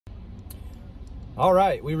All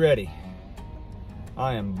right, we ready.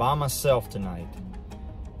 I am by myself tonight,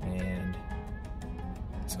 and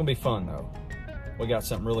it's gonna be fun though. We got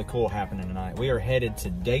something really cool happening tonight. We are headed to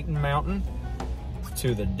Dayton Mountain,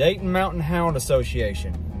 to the Dayton Mountain Hound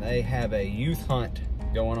Association. They have a youth hunt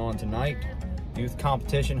going on tonight, youth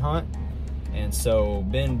competition hunt. And so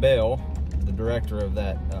Ben Bell, the director of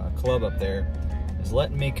that club up there, is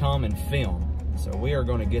letting me come and film. So we are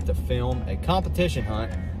gonna get to film a competition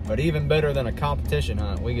hunt, but even better than a competition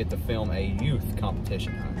hunt, we get to film a youth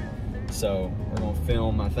competition hunt. So we're gonna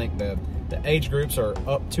film, I think the age groups are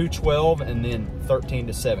up to 12 and then 13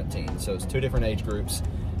 to 17. So it's 2 different age groups.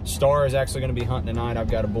 Star is actually gonna be hunting tonight. I've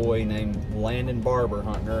got a boy named Landon Barber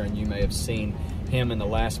hunting her, and you may have seen him in the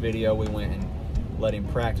last video. We went and let him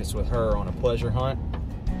practice with her on a pleasure hunt,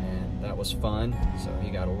 and that was fun. So he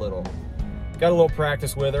got a little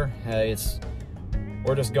practice with her. Hey,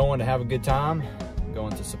 we're just going to have a good time,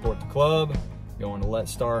 going to support the club, going to let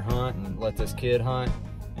Star hunt and let this kid hunt,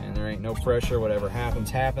 and there ain't no pressure. Whatever happens,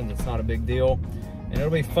 happens. It's not a big deal. And it'll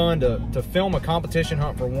be fun to film a competition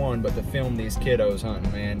hunt for one, but to film these kiddos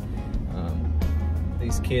hunting, man.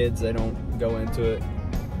 These kids, they don't go into it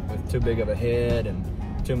with too big of a head and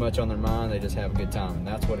too much on their mind. They just have a good time, and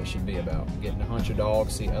that's what it should be about. Getting to hunt your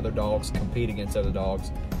dogs, see other dogs, compete against other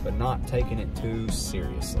dogs, but not taking it too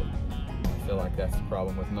seriously. I feel like that's the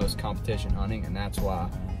problem with most competition hunting, and that's why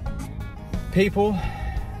people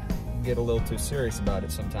get a little too serious about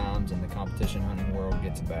it sometimes, and the competition hunting world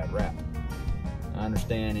gets a bad rap. I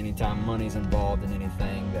understand anytime money's involved in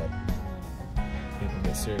anything that people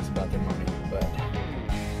get serious about their money, but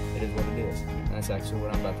it is what it is. And that's actually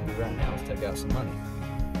what I'm about to do right now, is take out some money.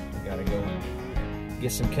 We gotta go and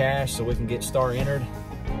get some cash so we can get Star entered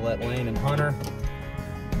and let Landon hunt her.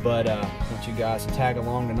 But I want you guys to tag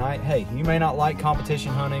along tonight. Hey, you may not like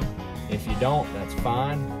competition hunting. If you don't, that's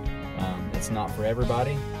fine. It's not for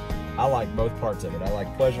everybody. I like both parts of it. I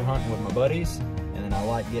like pleasure hunting with my buddies, and then I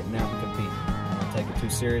like getting out and competing. I don't take it too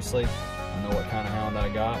seriously. I know what kind of hound I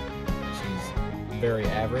got. She's very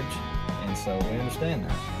average, and so we understand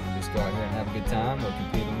that. We just go out here and have a good time. We'll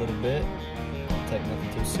compete a little bit. Don't take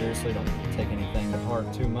nothing too seriously. Don't take anything to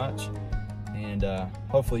heart too much. And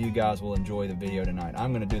hopefully you guys will enjoy the video tonight.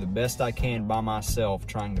 I'm gonna do the best I can by myself,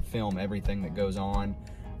 trying to film everything that goes on.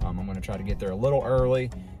 I'm gonna try to get there a little early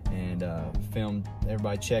and film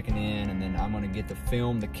everybody checking in, and then I'm gonna get to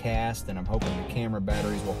film the cast, and I'm hoping the camera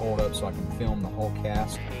batteries will hold up so I can film the whole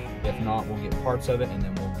cast. If not, we'll get parts of it, and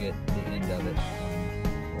then we'll get the end of it.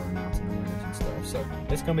 We're announcing the winners and stuff. So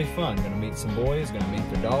it's gonna be fun. Gonna meet some boys, gonna meet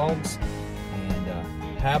their dogs,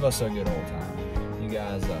 and have us a good old time. You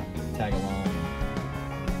guys tag along.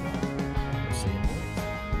 We'll see you.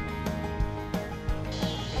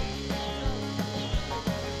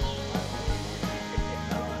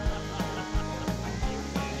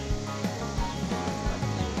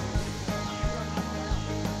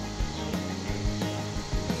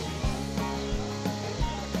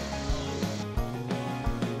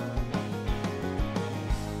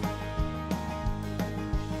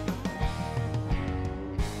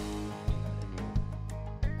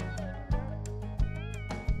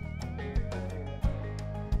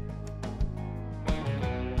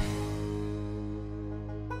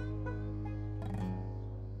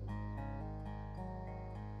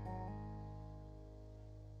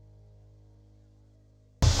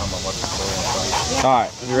 All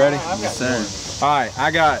right, you ready? Yes, sir. All right,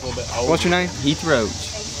 I got, what's your name? Heath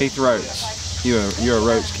Roach. Heath Roach. You're a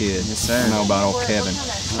Roach kid. Yes, sir. I know about old Kevin.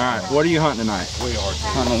 All right, what are you hunting tonight?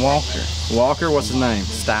 Hunting a Walker. Walker, what's his name?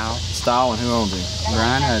 Style. Style, and who owns him?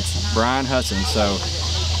 Brian Hudson. Brian Hudson. So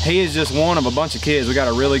he is just one of a bunch of kids. We got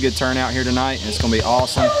a really good turnout here tonight, and it's gonna be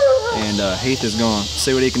awesome. And Heath is gonna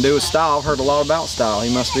see what he can do with Style. I've heard a lot about Style.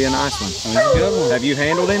 He must be a nice one. He's a good one. Have you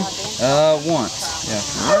handled him? Once. Yeah.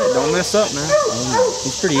 All right, don't mess up now.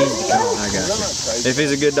 He's pretty easy to kill. I got you. If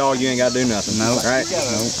he's a good dog, you ain't gotta do nothing. No. Right? No.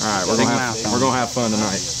 All right, we're gonna have fun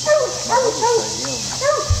tonight.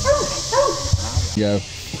 Go.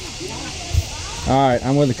 All right,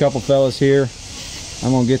 I'm with a couple fellas here.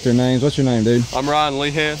 I'm gonna get their names. What's your name, dude? I'm Ryan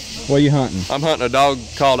Lehan. What are you hunting? I'm hunting a dog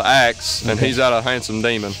called Axe, and he's out of Handsome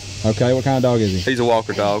Demon. Okay, what kind of dog is he? He's a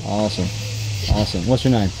Walker dog. Awesome. Awesome. What's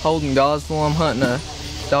your name? Holden Goswell. I'm hunting a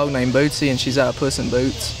dog named Bootsy, and she's out of Puss in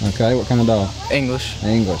Boots. Okay, what kind of dog? English.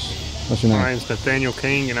 English. What's your name? My name's Nathaniel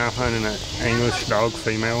King, and I'm hunting an English dog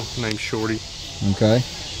female named Shorty. Okay.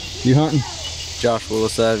 You hunting? Joshua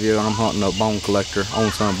LaSavia, and I'm hunting a bone collector,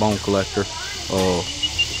 on-son bone collector,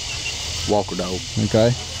 Walker dog.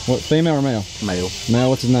 Okay. What, female or male? Male. Male,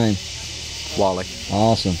 what's his name? Wally.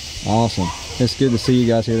 Awesome. Awesome. It's good to see you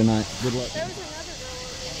guys here tonight. Good luck.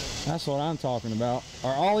 That's what I'm talking about.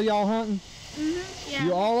 Are all of y'all hunting? Yeah.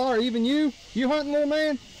 You all are? Even you? You hunting, little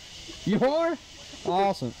man? You are?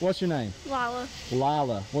 Awesome. What's your name? Lila.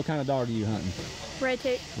 Lila. What kind of dog are you hunting? Red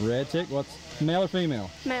tick. Red tick. What's male or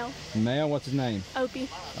female? Male. Male. What's his name? Opie.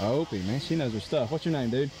 Opie, man. She knows her stuff. What's your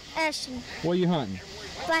name, dude? Ashton. What are you hunting?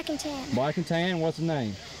 Black and tan. Black and tan. What's his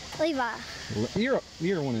name? Levi. You're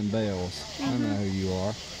one of them bells. I know who you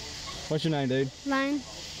are. What's your name, dude? Lane.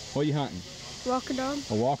 What are you hunting? Walker dog.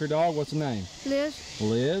 A walker dog. What's the name? Liz.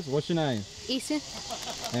 Liz. What's your name? Easton.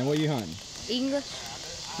 And what are you hunting? English.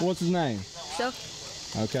 What's his name? Stuff.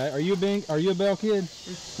 Okay. Are you a bell kid?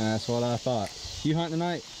 That's what I thought. You hunting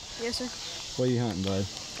tonight? Yes, sir. What are you hunting, bud?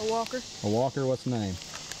 A walker. A walker. What's the name?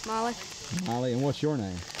 Molly. Molly. And what's your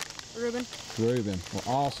name? Reuben. Reuben. Well,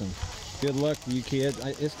 awesome. Good luck to you kids.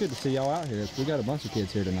 It's good to see y'all out here. We got a bunch of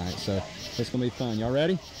kids here tonight, so it's gonna be fun. Y'all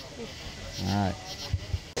ready? All right.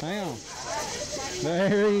 Hang on.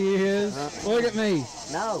 There he is. Look at me.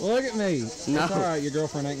 No. Look at me. No. It's all right. Your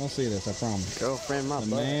girlfriend ain't gonna see this. I promise. Girlfriend, my The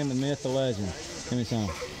butt. man, the myth, the legend. Give me some.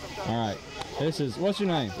 All right. What's your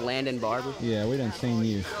name? Landon Barber. Yeah, we done seen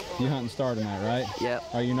you. You hunting star tonight, right? Yep.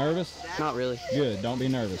 Are you nervous? Not really. Good. Don't be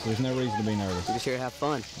nervous. There's no reason to be nervous. We're just here to have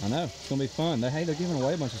fun. I know. It's gonna be fun. They're giving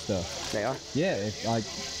away a bunch of stuff. They are? Yeah.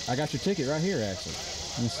 I got your ticket right here, actually.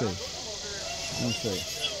 Let me see. Let me see.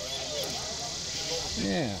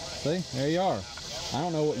 Yeah. See? There you are. I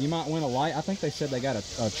don't know what you might win a light. I think they said they got a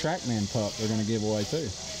Trackman pup they're gonna give away too.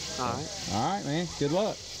 All right. All right, man. Good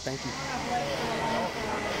luck. Thank you.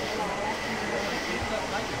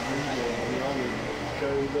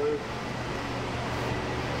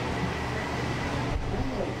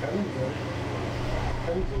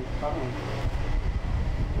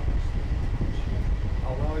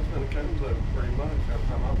 I've always been a coon lover, pretty much. Every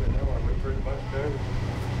time I've been there, I've been pretty much coon.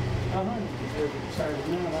 I hunted every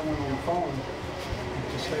Saturday night. I went on the farm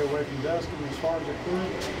to stay away from Dustin as far as I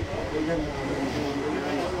could.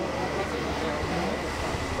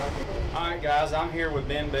 All right, guys. I'm here with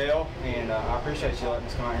Ben Bell, and I appreciate you letting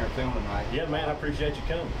us come out here and film tonight. Yeah, man, I appreciate you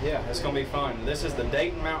coming. Yeah, it's gonna be fun. This is the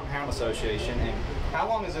Dayton Mountain Hound Association, and how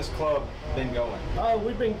long has this club been going?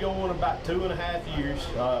 We've been going about 2.5 years.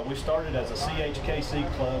 We started as a CHKC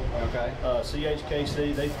club. Okay.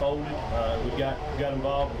 CHKC, they folded. We got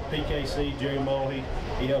involved with PKC, Jerry Mulhey.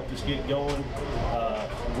 He helped us get going.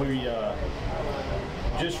 We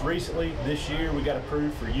just recently, this year, we got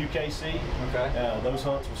approved for UKC. Okay. Those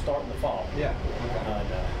hunts will start in the fall. Yeah. Okay.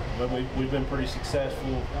 But we've been pretty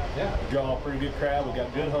successful. Yeah. Draw a pretty good crowd. We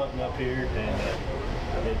got good hunting up here, and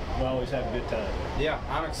we always have a good time. Yeah,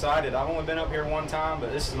 I'm excited. I've only been up here one time,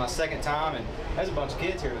 but this is my second time, and there's a bunch of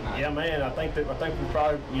kids here tonight. Yeah, man. I think we're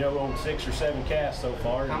probably on 6 or 7 casts so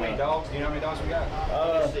far. How many dogs? Do you know how many dogs we got?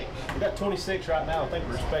 We got 26 right now. I think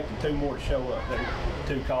we're expecting 2 more to show up. They're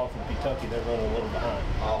 2 called from Kentucky. They're running a little behind.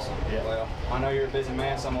 Awesome. Yeah. Well, I know you're a busy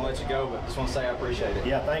man, so I'm gonna let you go, but just want to say I appreciate it.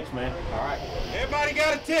 Yeah, thanks, man. All right. Everybody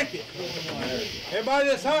got a ticket. Everybody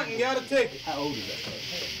that's hunting got a ticket. How old is that?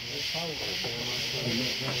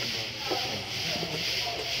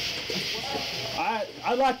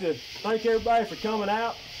 I'd like to thank everybody for coming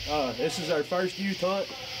out. This is our first youth hunt.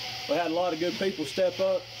 We had a lot of good people step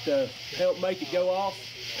up to help make it go off,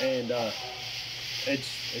 and it's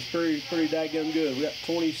pretty daggum good. We got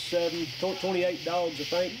 28 dogs, I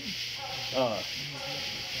think.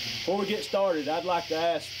 Before we get started, I'd like to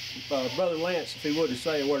ask Brother Lance if he would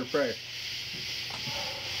say a word of prayer.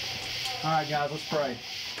 All right, guys, let's pray.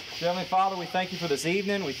 Dear Heavenly Father, we thank you for this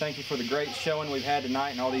evening. We thank you for the great showing we've had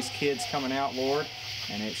tonight and all these kids coming out, Lord.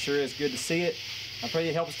 And it sure is good to see it. I pray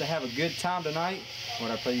you help us to have a good time tonight.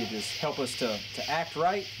 Lord, I pray you just help us to act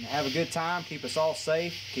right and have a good time, keep us all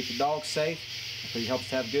safe, keep the dogs safe. I pray you help us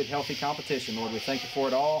to have good, healthy competition. Lord, we thank you for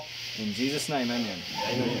it all. In Jesus' name, amen.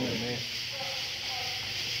 Amen.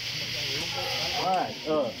 All right,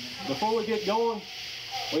 before we get going,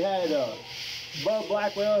 we had Bud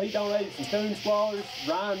Blackwell, he donated some coon spoilers.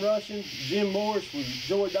 Ryan Russian, Jim Morris with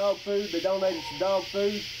Joy Dog Food, they donated some dog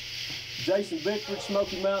food. Jason Bickford,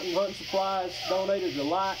 Smoky Mountain Hunting Supplies, donated a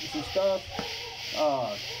light and some stuff.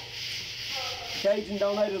 Cajun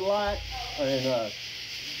donated a light, and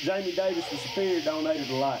Jamie Davis with Superior donated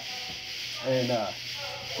a light. And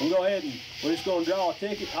we'll go ahead and we're just going to draw a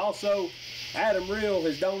ticket. Also, Adam Real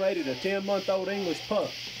has donated a 10-month-old English pup.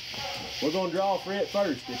 We're going to draw for it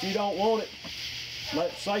first. If you don't want it,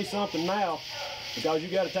 let's say something now, because you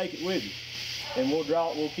got to take it with you. And we'll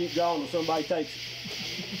keep drawing until somebody takes it.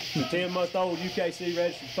 The 10-month-old UKC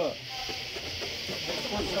registered pup.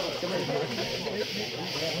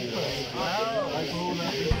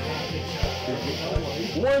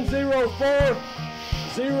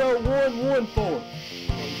 104-0114.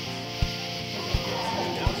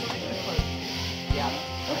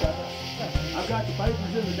 the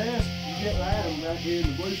papers in the desk, you get Adam right here in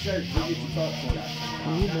the blue shirt. We'll get your pup for you.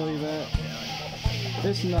 Can you believe that?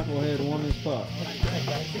 This knucklehead won his pup.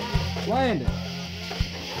 Landon.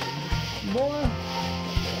 Boy.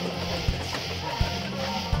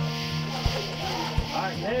 All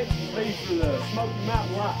right, next will be for the Smoky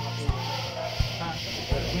Mountain Light.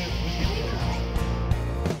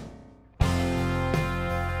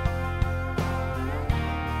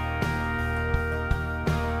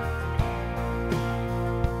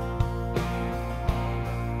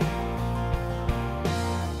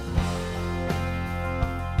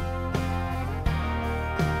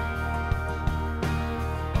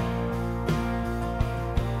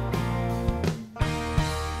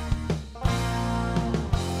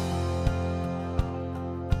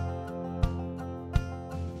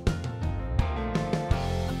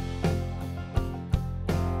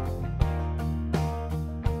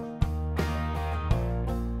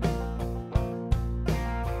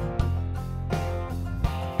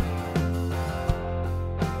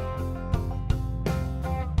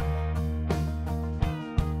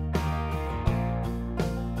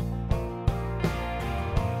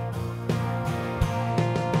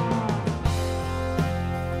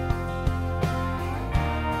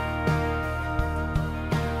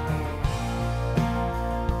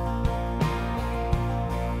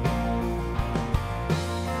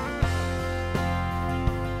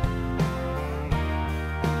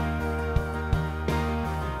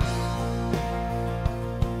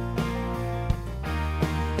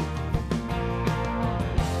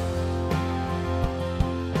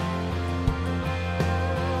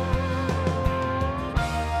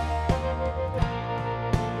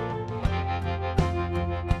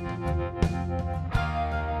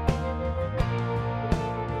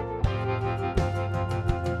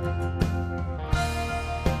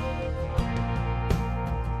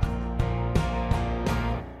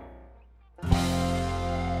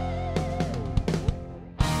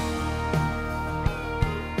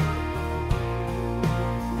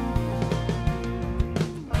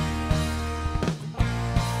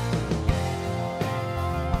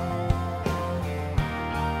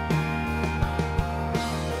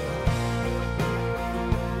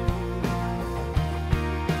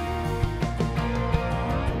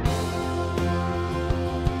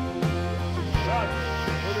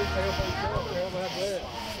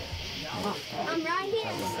 I'm right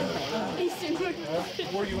here. Easton.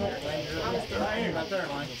 Where you want? Right here. Right there,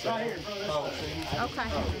 Lane. Right here. Okay.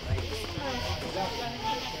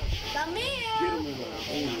 Come here.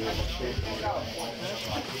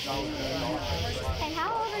 Hey, how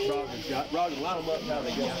old are you? Roger, line them up now.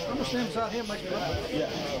 They go. I'm gonna stand beside him, make it right. Yeah.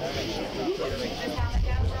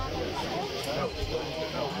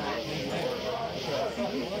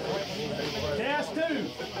 Cast 2.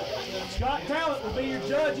 Scott Talent will be your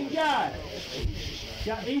judge and guide.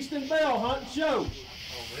 Got Easton Bell hunting show.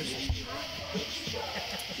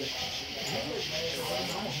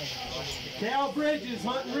 Cal Bridges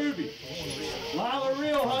hunting Ruby. Lila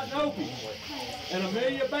Real hunting Opie. And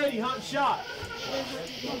Amelia Beatty hunting shot.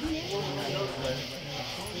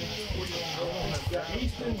 Got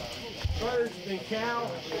Easton first, then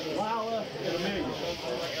Cal, Lila, and Amelia.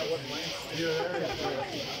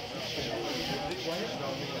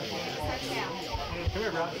 Come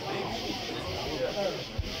here, Rob.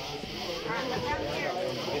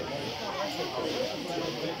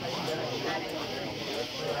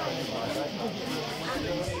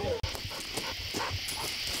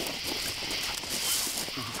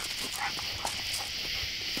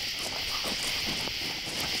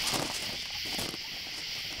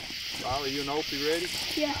 Lila, you and Opie ready?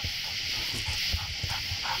 Yeah.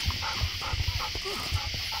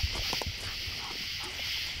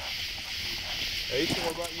 Easton,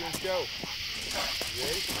 what about you and Joe? You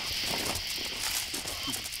ready?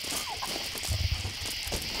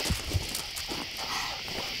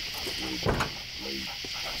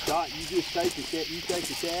 Scott, you just take the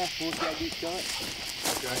shaft once I get cut.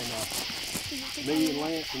 Okay. And me and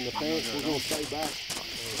Lance and the fence, we're gonna stay back.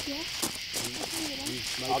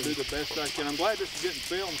 I'll do the best I can. I'm glad this is getting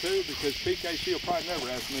filmed too, because PKC will probably never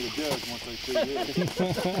ask me to judge once they see this.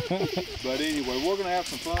 But anyway, we're gonna have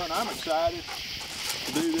some fun. I'm excited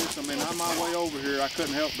to do this. I mean, on my way over here, I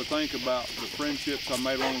couldn't help but think about the friendships I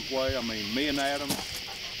made along the way. I mean, me and Adam,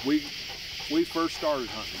 we first started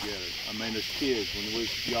hunting together. I mean, as kids when we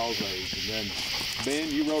was y'all's age. And then Ben,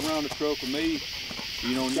 you rode around the truck with me.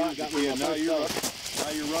 You know, and you was a kid. Now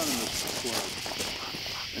you're running this club.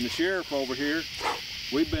 And the sheriff over here,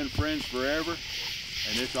 we've been friends forever,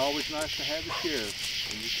 and it's always nice to have the sheriff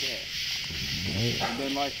in your cast. And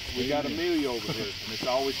then like we got Amelia over here, and it's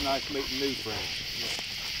always nice meeting new friends.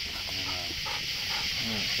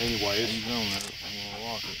 Anyway, it's on there. I'm gonna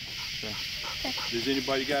walk it. Okay. Does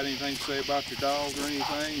anybody got anything to say about your dog or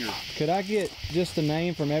anything? Or Could I get just a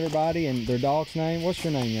name from everybody and their dog's name? What's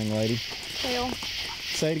your name, young lady? Kale.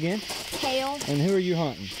 Say it again. Kale. And who are you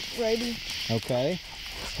hunting? Ruby. Okay.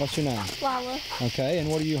 What's your name? Lila. Okay. And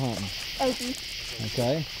what are you hunting? Opie.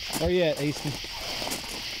 Okay. Where you at, Easton?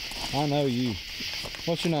 I know you.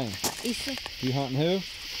 What's your name? Easton. You hunting who?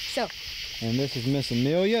 So. And this is Miss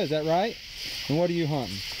Amelia, is that right? And what are you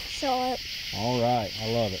hunting? Charlotte. All right.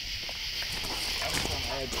 I love it. I was going to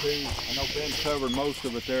add too, I know Ben covered most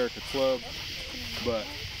of it there at the club, but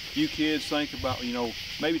you kids think about, you know,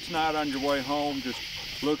 maybe tonight on your way home, just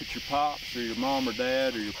look at your pops or your mom or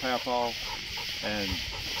dad or your papa and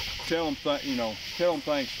tell them, tell them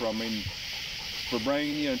thanks for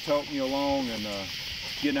bringing you and toting you along and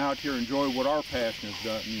getting out here and enjoy what our passion has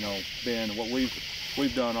done, been what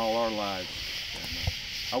we've done all our lives. And,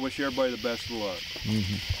 I wish everybody the best of luck.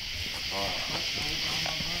 Mm-hmm. All right.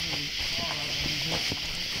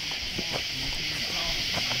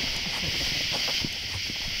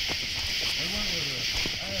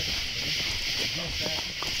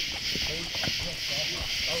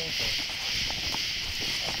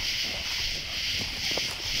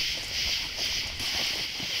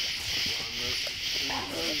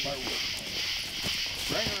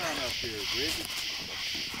 Bring around up here, Bridget.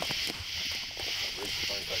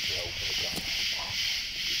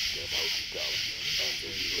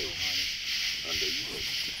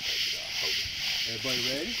 Everybody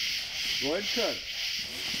ready? Go ahead and cut it.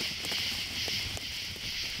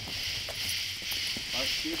 All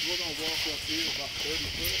right, kids, we're going to walk up here about 30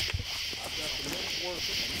 foot. I've got the minute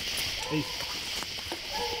working.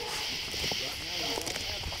 Right now, you don't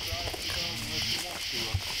have to try it unless you want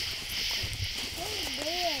to.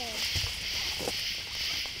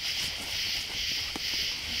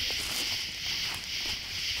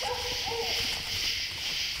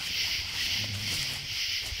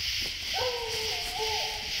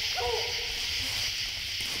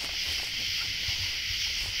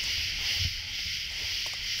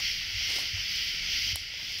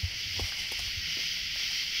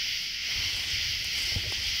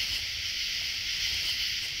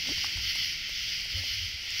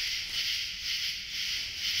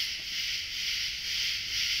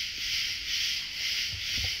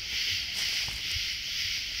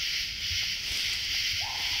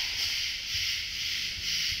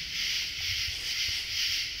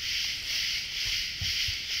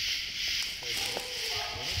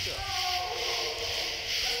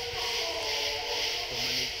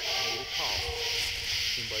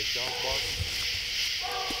 Somebody's dog barking.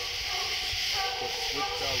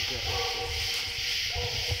 Which dog's that right there?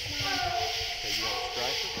 Okay, you want a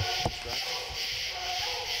striker? Striker?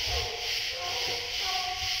 Okay.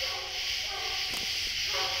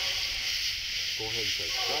 Go ahead and say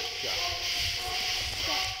strike shot.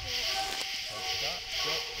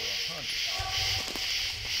 Shot for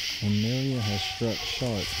 100. Amelia has struck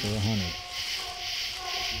sharp for 100.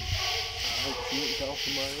 I hope she didn't call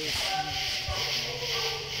somebody else.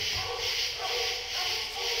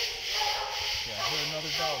 Yeah, I hear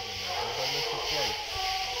another dog in there. Everybody lift your plate.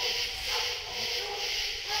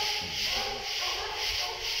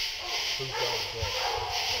 Whose dog is that?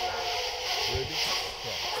 Ruby?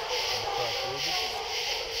 Okay. Looks like Ruby.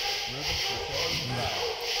 Ruby, okay.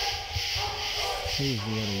 Who's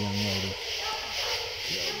the other young lady?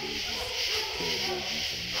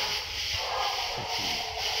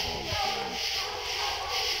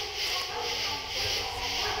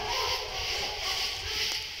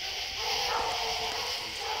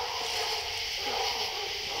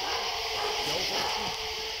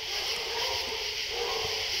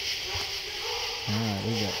 Alright,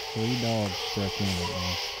 we got 3 dogs struck in right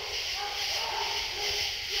now.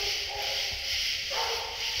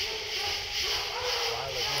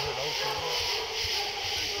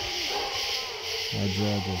 Our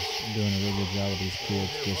judge is doing a really good job with these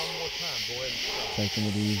kids, just taking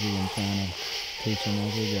it easy and trying to teach them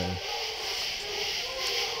as we go.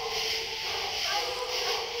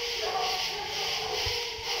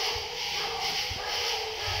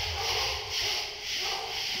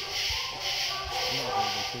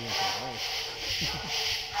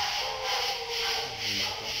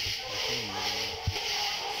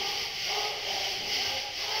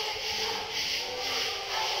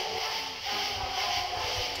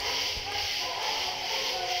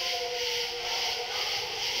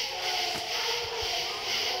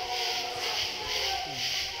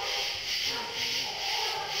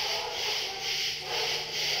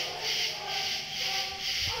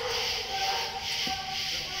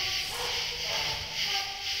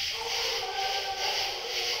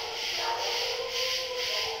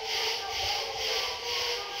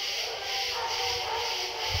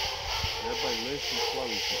 Everybody listen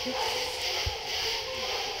close.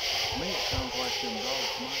 To me, it sounds like them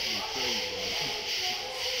dogs might be treated.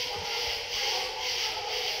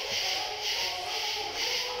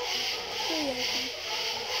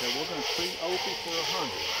 So we're going to treat Opie for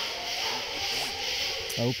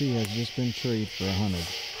 100. Opie has just been treed for 100.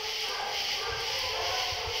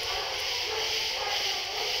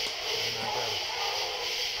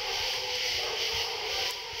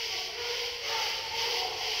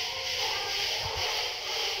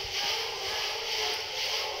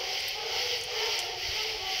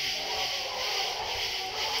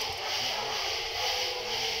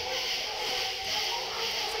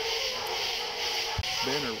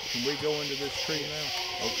 Benner, can we go into this tree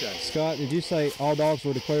now? Okay. Scott, did you say all dogs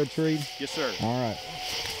were declared treed? Yes, sir. All right.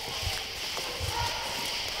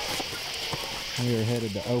 We are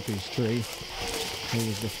headed to Opie's tree. He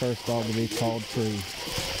was the first dog to be called tree.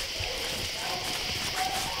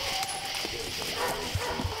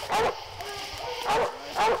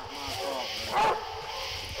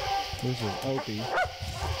 This is Opie.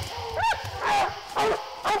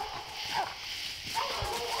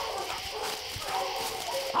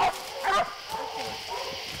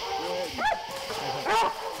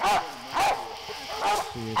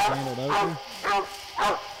 So you handled Opie?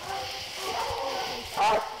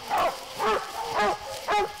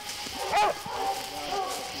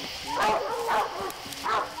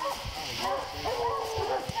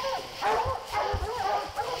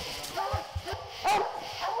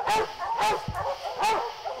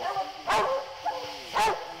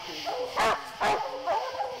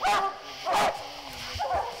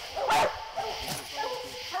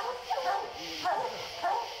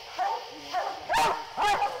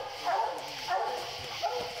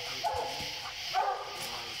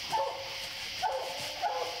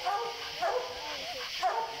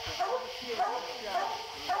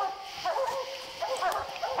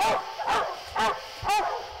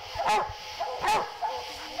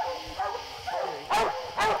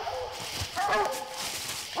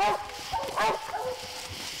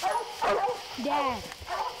 Dad.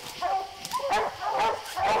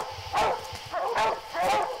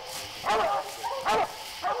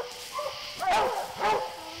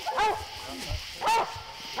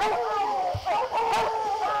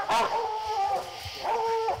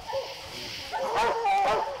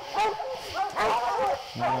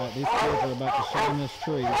 Alright, these kids are about to shine this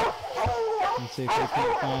tree and see if they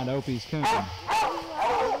can't find Opie's coon.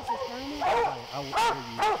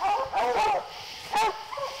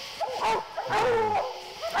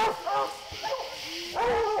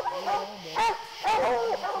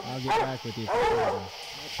 I'll get back with you.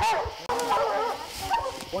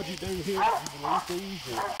 What'd you do here? You release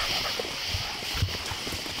these? Or?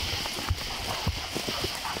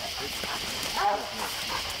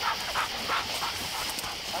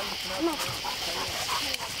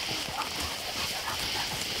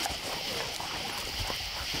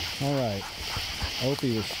 Alright,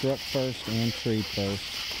 Opie was struck first and treed first.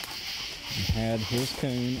 And had his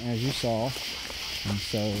coon, as you saw, and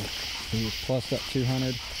so he was plus up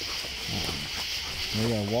 200.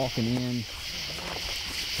 We are walking in.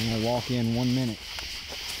 I'm going to walk in 1 minute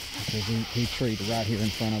because he treed right here in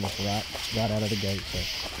front of us, right out of the gate. So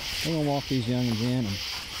we're going to walk these youngins in and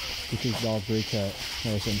get these dogs recut.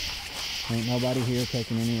 Listen, ain't nobody here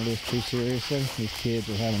taking any of this too seriously. These kids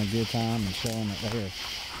are having a good time and showing that they're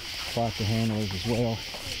quite the handlers as well.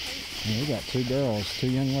 And we got two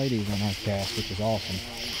young ladies on our cast, which is awesome.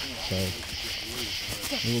 So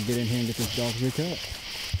we will get in here and get these dogs recut.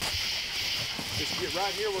 Just get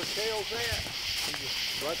right here where Kale's at.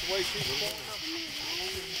 Right the way she's pointing.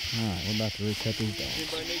 Alright, we're about to recut these dogs.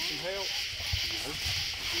 Anybody need some help?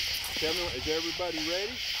 Tell me, is everybody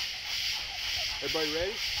ready? Everybody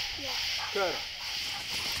ready? Yeah. Cut them.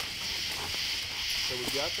 So we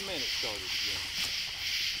got the minute started again.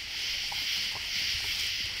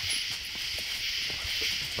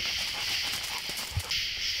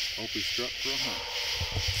 Opie struck for 100.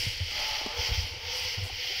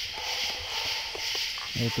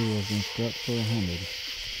 Opie was been struck for 100.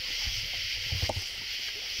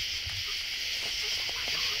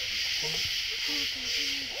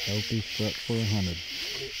 Opie struck for 100.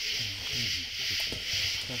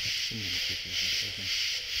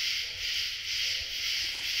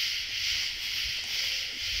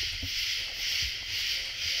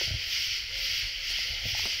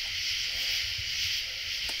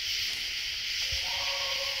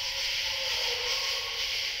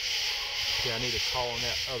 Yeah, I need a call on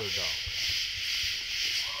that other dog.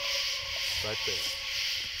 Right there.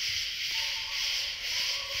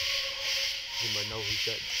 Anybody know who's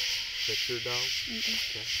that That's your dog?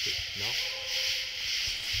 Okay. No?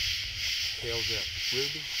 Tail's up.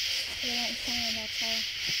 Ruby? Yeah, it's saying that's all.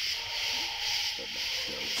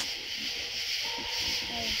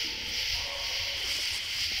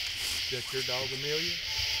 That's your dog, Amelia?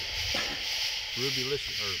 Ruby,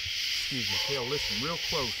 listen, or excuse me, Tail, listen real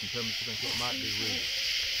close and tell me if you think it might be Ruby.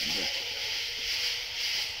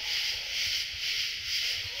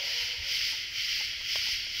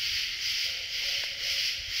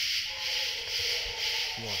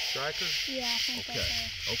 You want a striker? Yeah, I think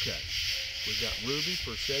Okay, okay. We got Ruby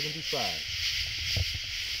for 75.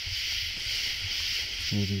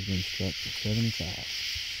 Ruby's been struck for 75.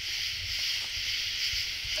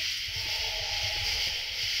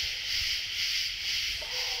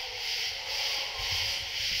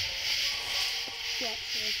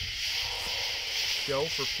 Show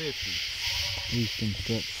for 50. He's been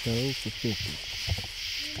struck show for 50.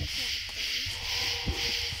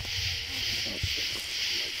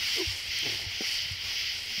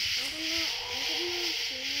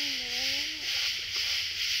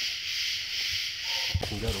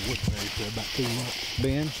 We got a whip race for about 2 months.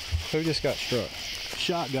 Ben, who just got struck?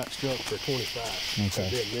 Shot got struck for 25. Okay.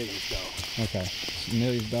 Then Millie's dog. Okay.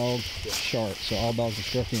 Millie's dog, sharp. So all dogs are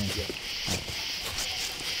struck in. Yeah.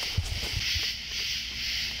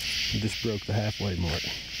 We just broke the halfway mark.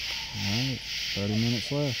 Alright, 30 minutes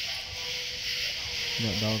left.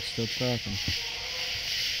 That dog's still tracking.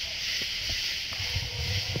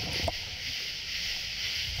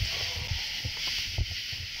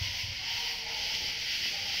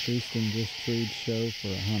 Houston just treed show for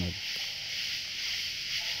 100.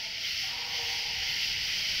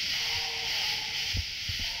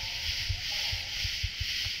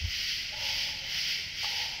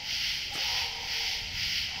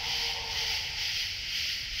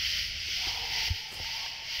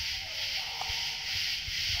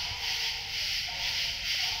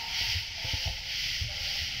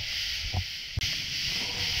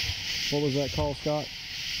 What was that call, Scott?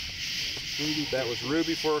 That was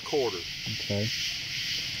Ruby for a quarter. Okay.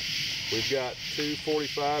 We've got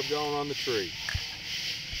 245 going on the tree.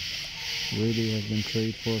 Ruby has been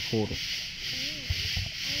treed for a quarter.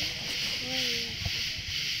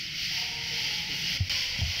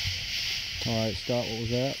 Alright, Scott, what was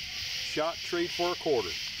that? Shot treed for a quarter.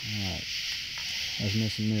 Alright. That's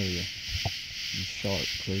Miss Amelia. And Sharp,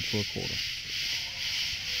 treed for a quarter.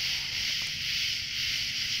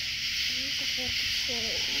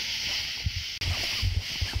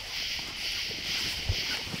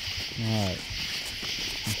 Alright,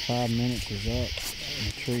 5 minutes is up, and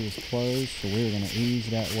the tree is closed, so we're going to ease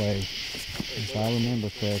that way. If I remember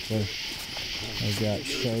correctly, we got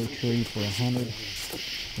Show tree for 100,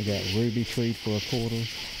 we got Ruby tree for a quarter,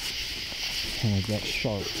 and we got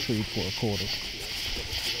Sharp tree for a quarter.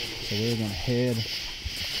 So we're going to head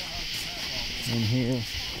in here,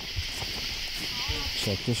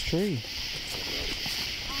 check this tree.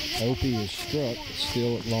 Opie is struck, but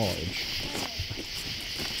still at large.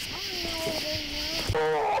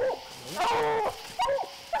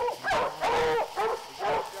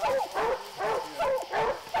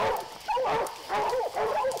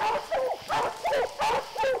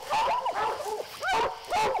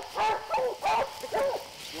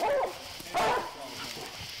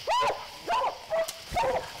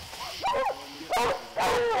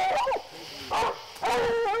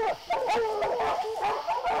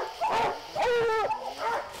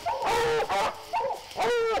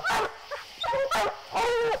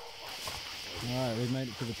 Alright, we've made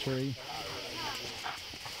it to the tree.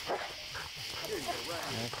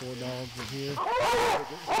 All 4 dogs are here.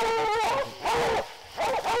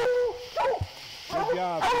 Good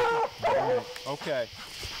job. Alright, Okay.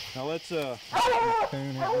 Now let's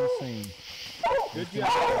Coon has been seen. good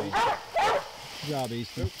job. Good job,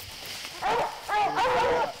 Easton.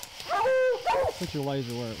 Put your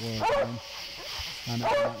laser where it was, man. I know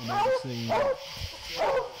I'm not going to see him.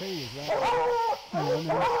 Coon is right there. I think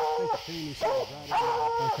the coon is right there.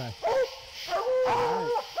 Okay.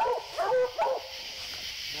 Alright.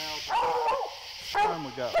 Time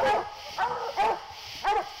we got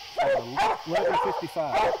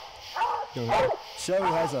 11:55. Go ahead. Show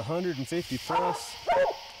has 150 plus.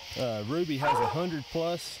 Ruby has 100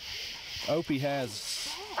 plus. Opie has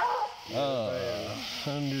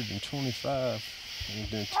 125 and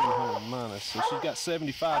then 200 minus. So she's got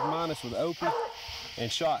 75 minus with Opie,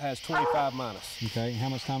 and Shot has 25 minus. Okay, how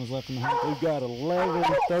much time is left in the hunt? We've got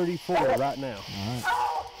 11:34 right now. Alright.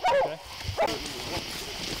 Okay.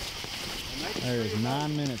 There is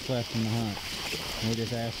 9 minutes left in the hunt. We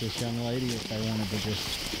just asked this young lady if they wanted to just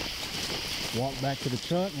walk back to the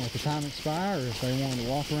truck and let the time expire, or if they wanted to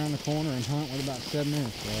walk around the corner and hunt with about 7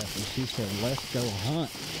 minutes left. And she said, let's go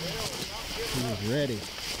hunt. She was ready.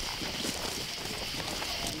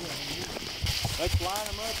 Let's line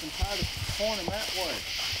them up and try to point them that way.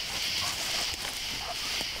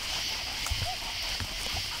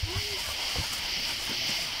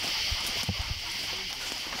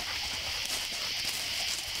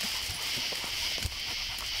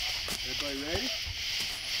 Everybody ready?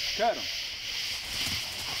 Cut them.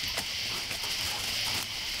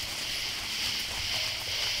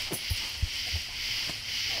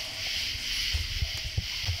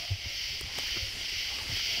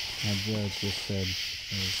 My judge just said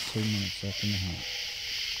there's 2 minutes left in the hunt.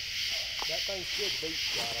 That thing's good beat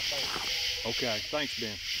shot, I think. Okay, thanks,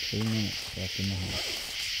 Ben. 2 minutes left in the hunt.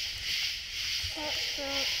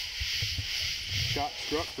 Shot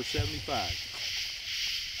struck for 75.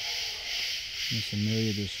 Miss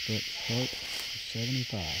Amelia just struck short for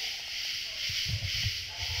 75.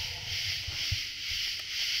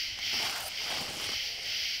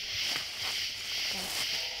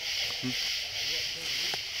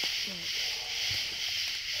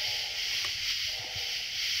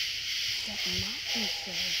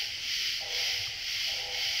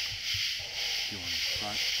 You want to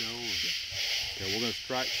strike show? Okay, we're going to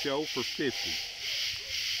strike show for 50.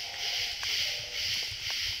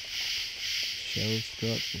 Show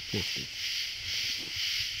struck for 50.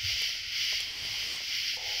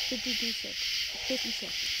 52 seconds. 50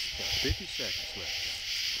 seconds. 50 seconds left.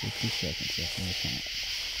 50 seconds left in the count.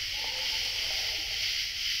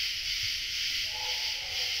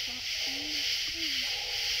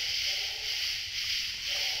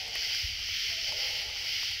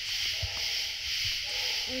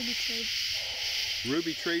 Ruby trade.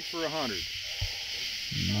 Ruby trade for 100.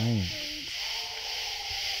 Man.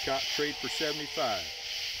 Shot trade for 75.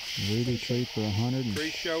 Ruby trade for 100. And Tree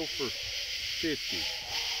show for 50.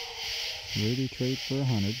 Ruby trade for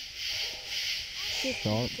 100.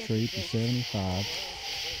 Sharp trade for 75.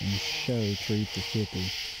 And show trade for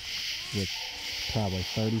 50. With probably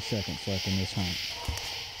 30 seconds left in this hunt.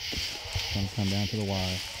 It's going to come down to the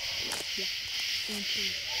wire.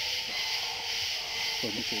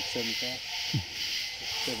 What, you said 75?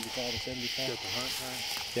 75 and 75? Got the hunt time?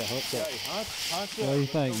 Yeah, hunt's up. Hey, hunt's What do you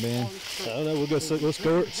think, Ben? I don't know, we'll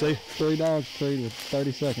score it, see. 3 dogs trade with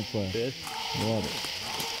 30 seconds left. Good. Love it.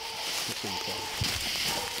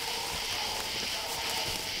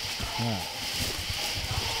 Alright.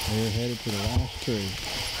 We're headed to the last tree.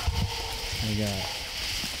 We got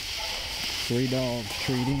 3 dogs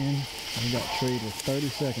treed in. We got treed with 30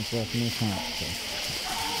 seconds left in this hunt. So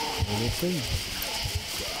we'll see.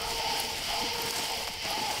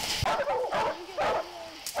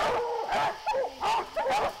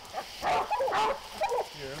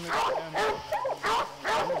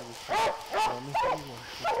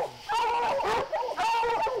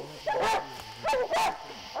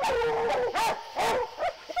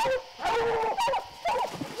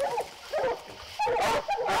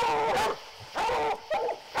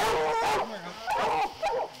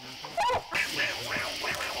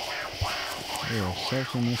 We are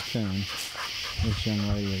searching this coon. This young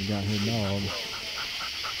lady has got her dog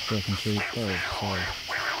stuck in trees first, so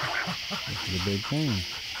this is a big coon.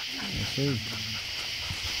 Let's see.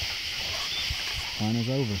 Hunt is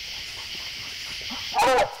over.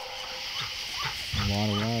 A lot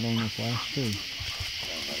of light on this last tree.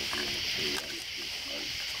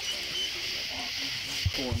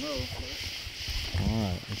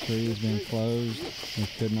 Alright, the tree has been closed. We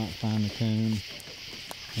could not find the coon.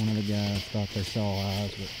 One of the guys thought they saw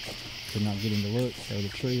eyes, but could not get him to look, so the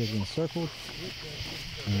tree has been circled.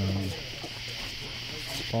 As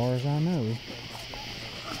far as I know,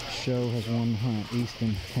 Show has won the hunt.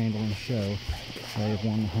 Easton handling Show. They have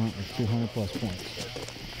won the hunt with 200 plus points.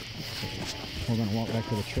 So we're going to walk back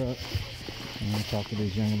to the truck and talk to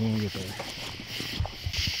these young men when we get there.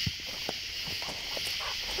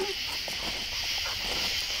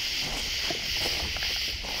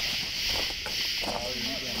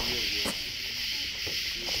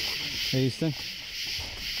 Easton,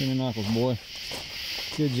 give me knuckles, boy.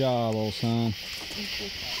 Good job, old son.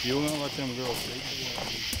 You won't let them girls see.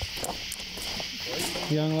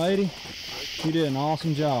 Young lady, you did an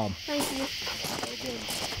awesome job. Thank you.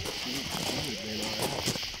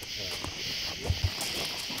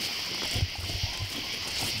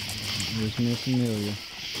 Here's Miss Amelia.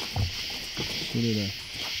 She did a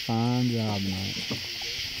fine job tonight.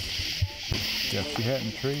 Yeah, if she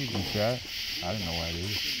hadn't treed and shot, I didn't know why it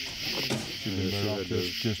is. She'd been better off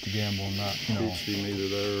just to gamble and not, you know. She neither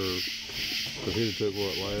there or Because he'd have took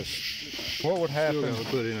what last? What would happen? Still got to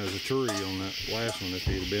put in as a tree on that last one if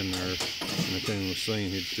he'd have been there and the coon was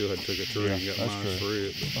seen. He'd still had to took a tree and got mines for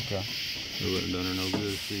it. But Okay. it wouldn't have done her no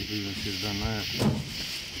good if he even should have done that.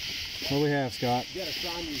 What do we have, Scott?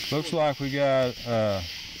 Looks like we got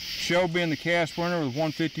Shelby in the cast winner with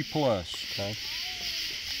 150 plus. Okay.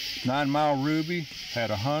 9 Mile Ruby had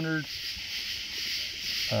 100.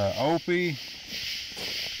 Opie,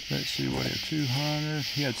 let's see what he had, 200.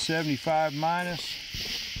 He had 75 minus.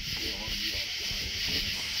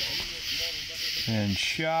 And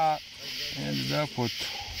Shot ended up with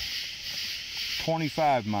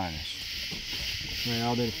 25 minus. They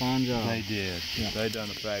all did a fine job. They did. Yeah. They done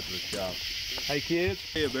a fabulous job. Hey kids,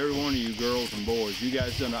 of every one of you girls and boys, you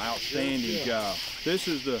guys done an outstanding job. This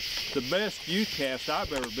is the best youth cast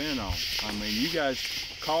I've ever been on. I mean, you guys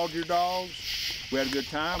called your dogs. We had a good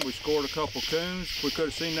time. We scored a couple coons. We could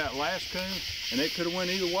have seen that last coon, and it could have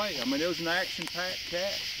went either way. I mean, it was an action-packed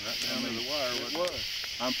cast. Right down to the wire. It was.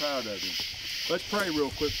 I'm proud of you. Let's pray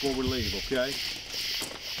real quick before we leave, okay?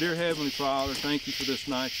 Dear Heavenly Father, thank you for this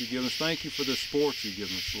night you've given us. Thank you for the sports you've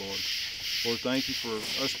given us, Lord. Lord, thank you for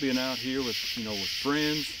us being out here with, with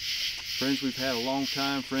friends we've had a long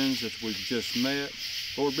time, friends that we've just met.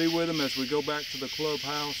 Lord, be with them as we go back to the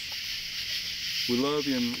clubhouse. We love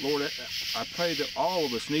you, and Lord, I pray that all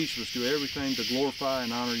of us and each of us do everything to glorify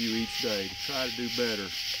and honor you each day, to try to do better.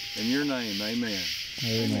 In your name, amen.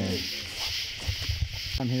 Amen.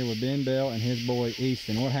 I'm here with Ben Bell and his boy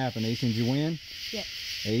Easton. What happened, Easton? Did you win? Yeah.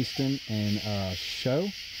 Easton and Show,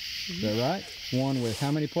 is that right? Won with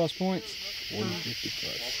how many plus points?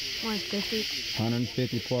 150.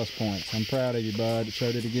 150 plus points. I'm proud of you, bud.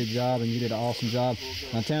 Show did a good job, and you did an awesome job.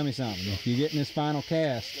 Now tell me something. If you get in this final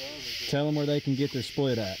cast, tell them where they can get their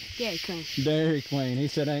split at. Dairy Queen. Dairy Queen. He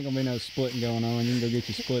said ain't gonna be no splitting going on. You can go get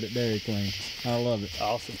your split at Dairy Queen. I love it.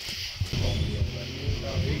 Awesome.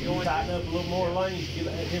 Tighten up a little more lane.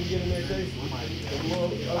 Let him get in there too. A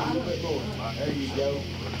little bit more. There you go.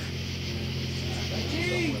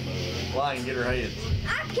 Fly and get her head.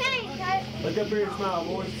 I can't. Look up here and smile,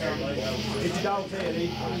 boys. It's your dog's head,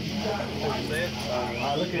 E.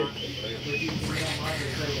 Look at it.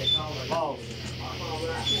 Pause.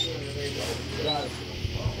 Got it.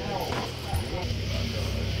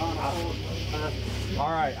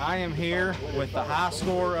 All right, I am here with the high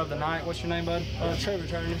scorer of the night. What's your name, bud? Trevor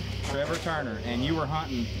Turner. Trevor Turner. And you were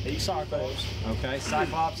hunting? Cyclops. Okay,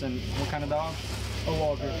 Cyclops, and what kind of dog? A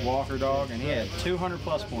Walker. Walker dog, and he had 200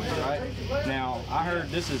 plus points, right? Now, I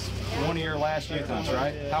heard this is one of your last youth hunts,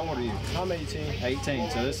 right? How old are you? I'm 18.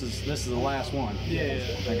 18, so this is the last one. Yeah.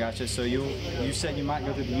 I gotcha. So you said you might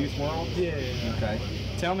go through the youth world? Yeah. Okay.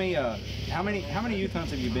 Tell me, how many youth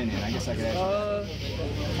hunts have you been in? I guess I could ask you.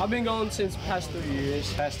 I've been going since the past 3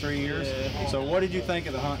 years. Past 3 years? Yeah. So what did you think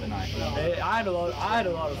of the hunt tonight? I had a lot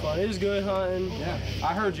of fun. It was good hunting. Yeah.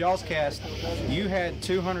 I heard y'all's cast, you had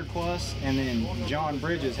 200 plus, and then John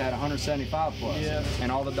Bridges had 175 plus. Yeah.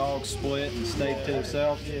 And all the dogs split and stayed to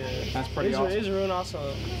themselves. Yeah. That's pretty awesome. It was a real nice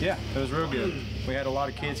hunt. Yeah, it was real good. We had a lot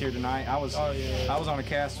of kids here tonight. I was on a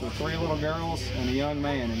cast with 3 little girls and a young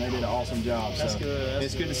man, and they did an awesome job. That's good.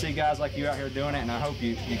 It's good to see guys like you out here doing it, and I hope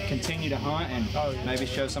you continue to hunt and maybe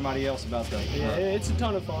show somebody else about the Yeah, it's a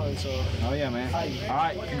ton of fun. So. Oh yeah, man. All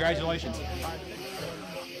right, congratulations.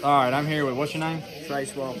 All right, I'm here with, what's your name?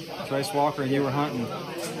 Trace Walker. Trace Walker, and you were hunting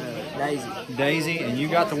Daisy. Daisy, and you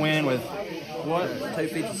got the win with what?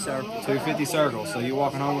 250 circle. 250 circles. So you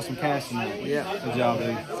walking home with some cash tonight. Yeah. Good job,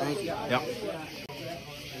 dude. Thank you. Yep.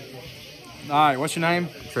 All right, what's your name?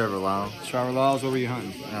 Trevor Laws. Trevor Laws, what were you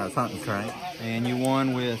hunting? I was hunting crank. And you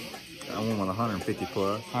won with? I won with 150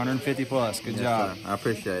 plus. 150 plus. Good job. Sir. I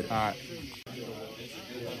appreciate it. All right.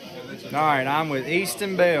 All right, I'm with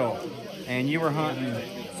Easton Bell, and you were hunting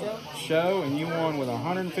Show, and you won with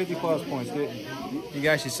 150 plus points, didn't you? You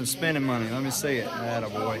got you some spending money. Let me see it.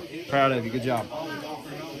 Attaboy. Proud of you. Good job.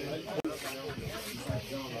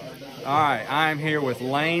 All right, I'm here with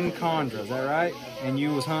Lane Condra. Is that right? And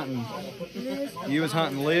you was hunting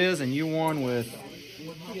Liz, and you won with,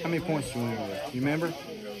 how many points did you win with? You remember?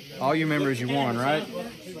 All you remember is you won, right?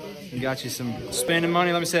 You got you some spending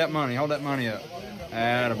money. Let me see that money. Hold that money up.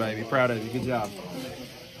 Atta baby. Proud of you. Good job.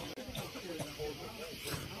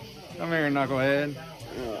 Come here, knucklehead.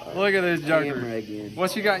 Look at this joker.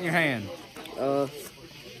 What you got in your hand?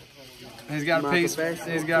 He's got a piece.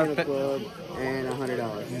 He's got a club and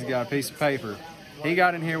 $100. He's got a piece of paper. He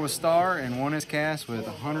got in here with Star and won his cast with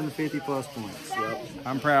 150 plus points. Yep.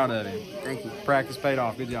 I'm proud of him. Thank you. Practice paid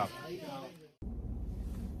off. Good job.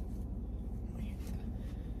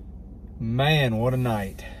 Man, what a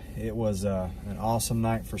night. It was an awesome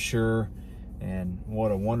night for sure. And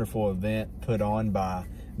what a wonderful event put on by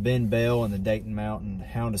Ben Bell and the Dayton Mountain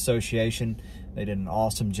Hound Association. They did an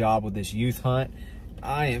awesome job with this youth hunt.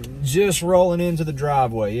 I am just rolling into the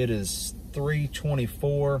driveway. It is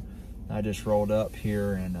 3:24. I just rolled up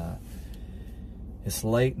here, and it's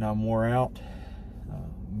late and I'm wore out,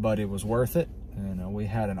 but it was worth it. And we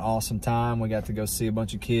had an awesome time. We got to go see a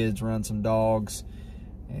bunch of kids run some dogs,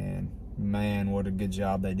 and man, what a good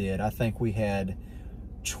job they did. I think we had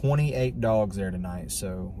 28 dogs there tonight.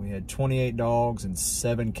 So we had 28 dogs and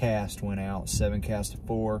 7 casts went out, 7 casts of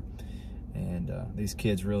 4. And these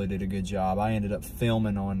kids really did a good job. I ended up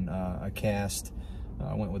filming on a cast.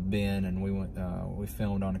 I went with Ben, and we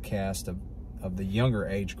filmed on a cast of the younger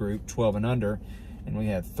age group, 12 and under. And we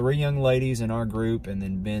had 3 young ladies in our group, and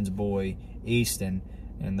then Ben's boy, Easton,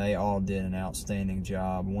 and they all did an outstanding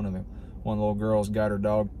job. One of the little girls got her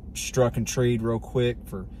dog struck and treed real quick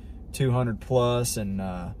for 200 plus, and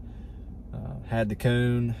had the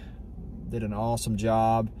Coon, did an awesome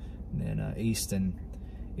job. And then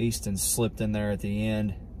Easton slipped in there at the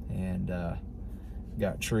end and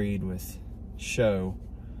got treed with show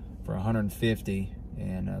for 150,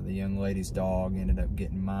 and the young lady's dog ended up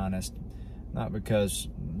getting minus, not because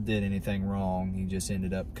did anything wrong. He just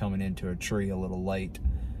ended up coming into a tree a little late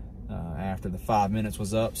after the 5 minutes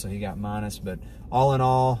was up, so he got minus. But all in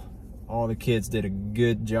all the kids did a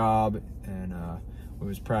good job, and we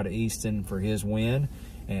was proud of Easton for his win.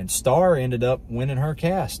 And Star ended up winning her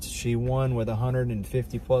cast. She won with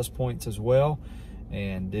 150 plus points as well,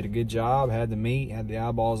 and did a good job, had the meat, had the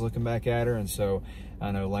eyeballs looking back at her. And so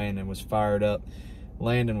I know Landon was fired up.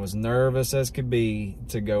 Landon was nervous as could be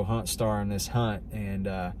to go hunt Star in this hunt, and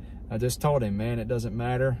I just told him, man, it doesn't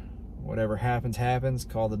matter. Whatever happens, happens.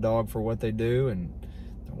 Call the dog for what they do, and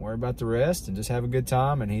don't worry about the rest, and just have a good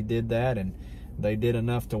time. And he did that, and they did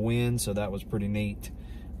enough to win, so that was pretty neat.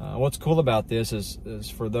 What's cool about this is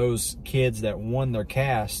for those kids that won their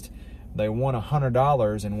cast, they won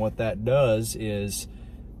 $100, and what that does is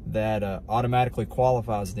that automatically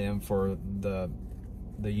qualifies them for the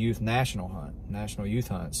youth national youth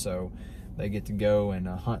hunt. So they get to go and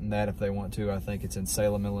hunt in that if they want to. I think it's in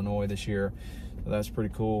Salem, Illinois this year, so that's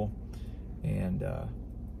pretty cool. And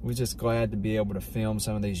we're just glad to be able to film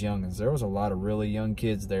some of these youngins. There was a lot of really young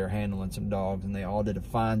kids there handling some dogs, and they all did a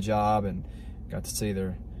fine job, and got to see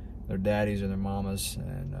their daddies or their mamas,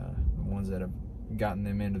 and the ones that have gotten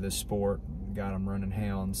them into this sport, got them running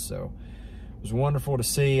hounds. So it was wonderful to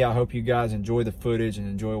see. I hope you guys enjoy the footage and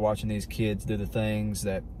enjoy watching these kids do the things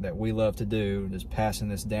that we love to do, just passing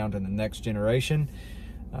this down to the next generation.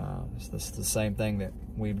 It's the same thing that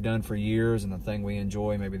we've done for years, and the thing we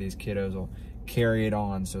enjoy. Maybe these kiddos will carry it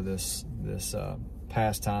on, so this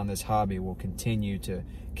pastime, this hobby will continue to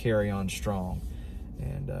carry on strong.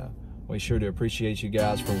 And we sure do appreciate you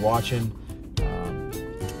guys for watching.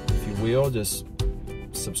 If you will, just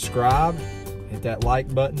subscribe, hit that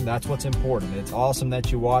like button. That's what's important. It's awesome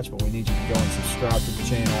that you watch, but we need you to go and subscribe to the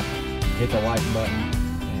channel, hit the like button,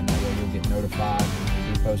 and that way you'll get notified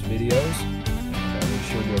when we post videos. And we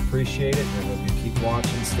sure do appreciate it. We hope you keep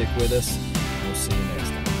watching, stick with us. We'll see you next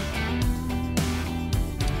time.